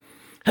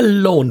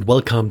Hello and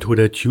welcome to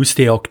the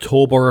Tuesday,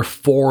 October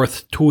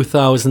 4th,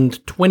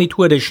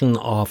 2022 edition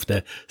of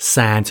the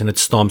SANS and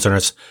its Storm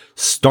Center's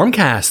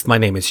StormCast. My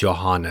name is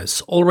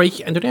Johannes Ulrich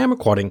and today I'm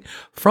recording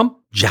from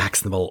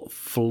Jacksonville,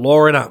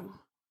 Florida.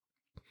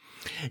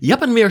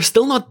 Yep, and we are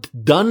still not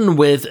done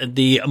with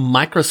the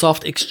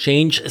Microsoft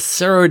Exchange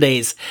 0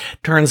 days.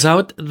 Turns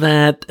out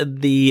that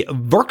the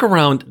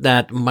workaround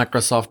that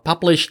Microsoft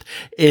published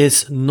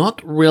is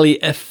not really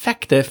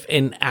effective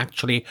in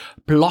actually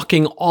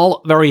blocking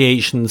all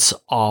variations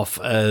of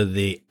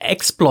the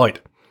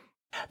exploit.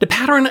 The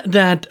pattern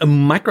that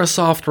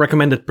Microsoft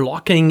recommended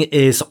blocking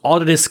is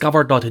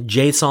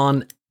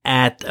autodiscover.json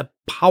at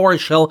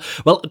PowerShell.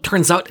 Well, it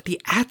turns out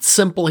the @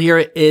 symbol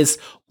here is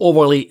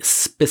overly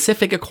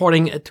specific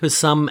according to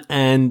some,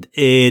 and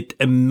it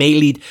may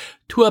lead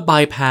to a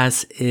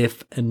bypass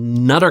if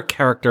another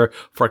character,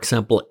 for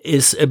example,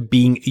 is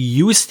being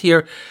used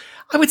here.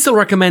 I would still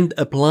recommend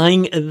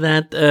applying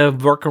that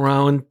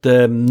workaround.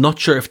 Not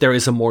sure if there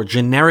is a more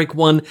generic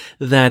one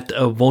that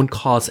won't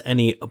cause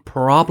any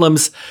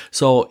problems.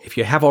 So if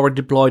you have already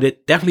deployed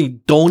it, definitely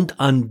don't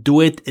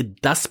undo it.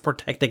 It does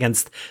protect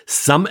against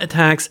some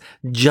attacks,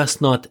 just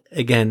not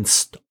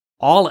against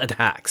all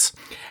attacks.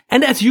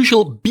 And as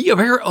usual, be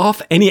aware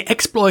of any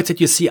exploits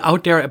that you see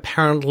out there.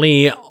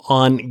 Apparently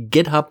on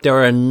GitHub, there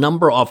are a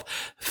number of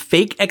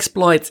fake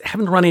exploits.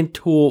 Haven't run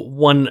into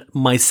one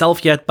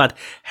myself yet, but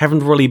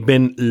haven't really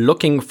been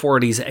looking for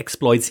these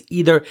exploits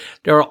either.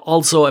 There are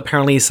also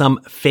apparently some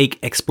fake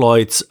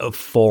exploits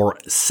for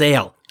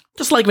sale.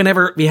 Just like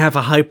whenever we have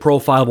a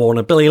high-profile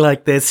vulnerability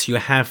like this, you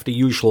have the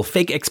usual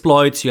fake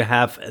exploits. You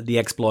have the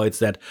exploits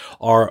that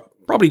are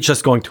probably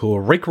just going to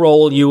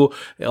rickroll you,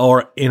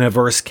 or in a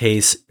worst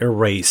case,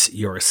 erase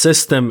your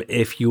system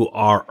if you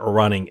are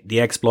running the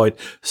exploit.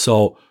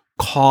 So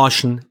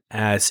caution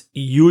as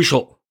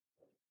usual.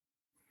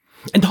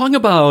 And talking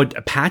about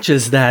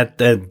patches that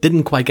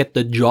didn't quite get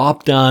the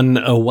job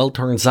done, well,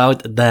 turns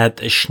out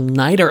that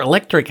Schneider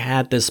Electric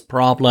had this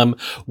problem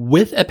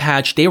with a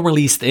patch they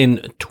released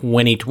in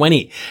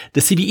 2020.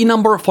 The CVE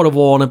number for the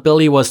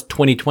vulnerability was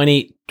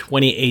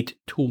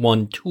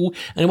 2020-28212,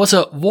 and it was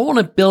a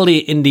vulnerability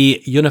in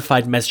the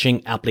Unified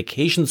Messaging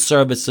Application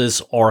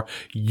Services, or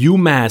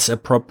UMAS, a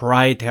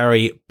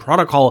proprietary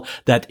protocol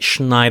that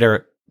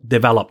Schneider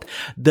developed.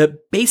 The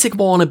basic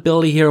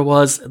vulnerability here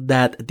was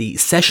that the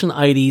session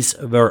IDs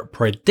were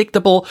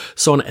predictable,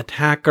 so an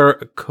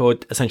attacker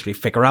could essentially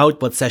figure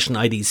out what session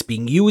ID is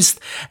being used,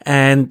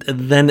 and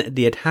then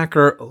the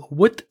attacker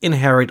would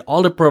inherit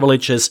all the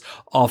privileges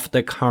of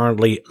the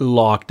currently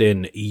logged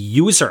in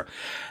user.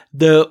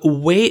 The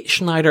way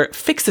Schneider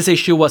fixed this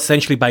issue was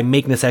essentially by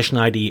making the session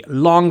ID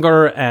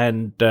longer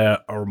and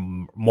or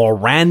more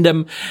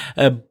random.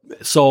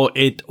 So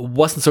it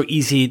wasn't so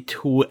easy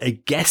to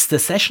guess the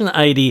session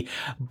ID,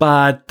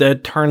 but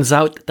turns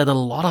out that a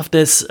lot of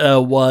this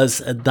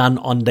was done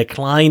on the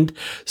client.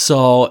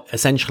 So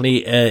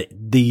essentially,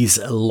 these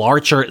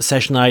larger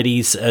session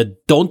IDs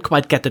don't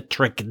quite get the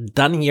trick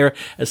done here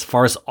as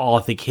far as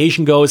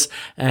authentication goes.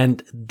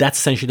 And that's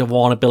essentially the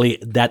vulnerability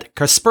that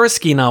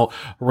Kaspersky now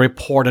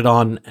reported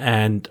on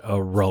and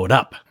wrote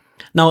up.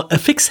 Now, a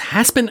fix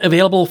has been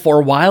available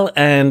for a while,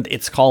 and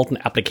it's called an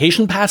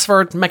application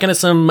password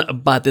mechanism,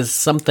 but it's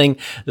something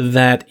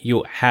that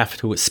you have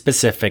to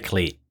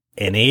specifically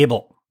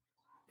enable.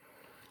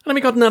 And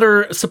we got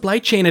another supply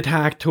chain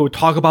attack to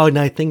talk about, and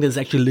I think this is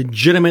actually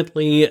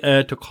legitimately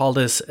to call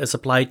this a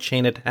supply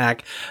chain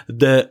attack.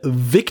 The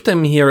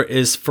victim here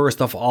is,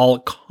 first of all,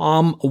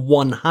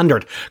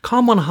 Com100.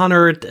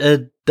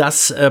 Com100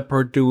 does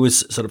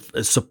produce sort of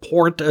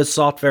support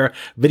software,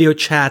 video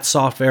chat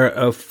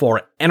software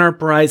for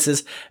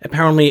enterprises.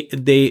 Apparently,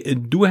 they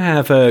do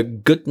have a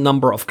good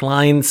number of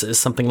clients,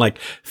 something like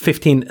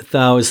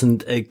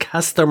 15,000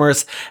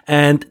 customers.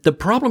 And the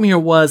problem here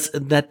was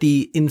that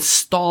the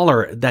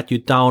installer that you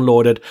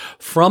downloaded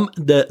from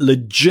the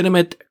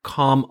legitimate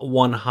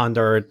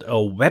Com100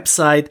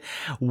 website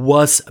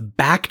was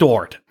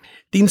backdoored.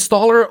 The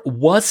installer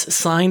was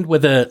signed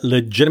with a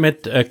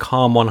legitimate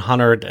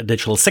Com100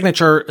 digital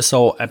signature,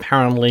 so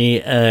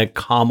apparently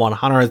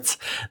Com100's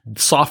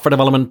software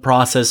development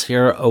process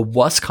here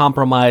was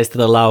compromised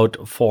that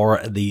allowed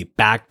for the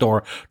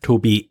backdoor to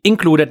be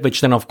included, which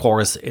then of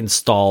course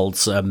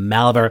installs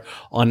malware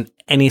on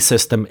any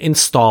system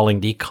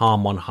installing the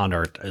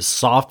Com100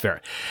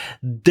 software.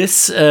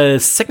 This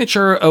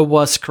signature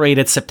was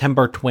created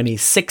September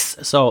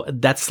 26th, so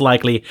that's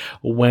likely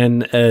when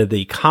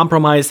the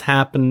compromise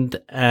happened,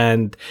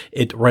 and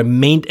it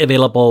remained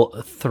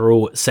available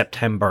through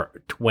September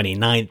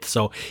 29th.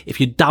 So if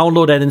you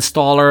download that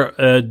installer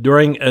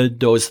during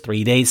those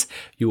 3 days,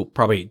 you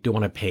probably do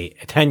want to pay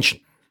attention.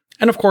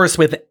 And of course,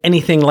 with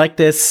anything like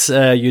this,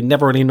 you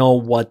never really know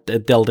what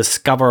they'll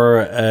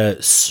discover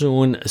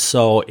soon.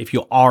 So if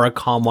you are a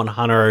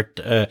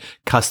Com100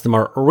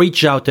 customer,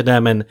 reach out to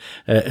them and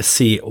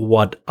see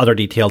what other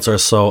details or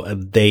so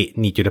they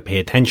need you to pay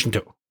attention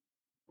to.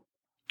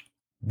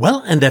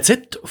 Well, and that's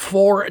it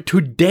for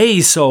today.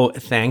 So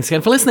thanks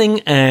again for listening,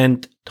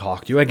 and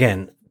talk to you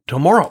again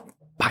tomorrow.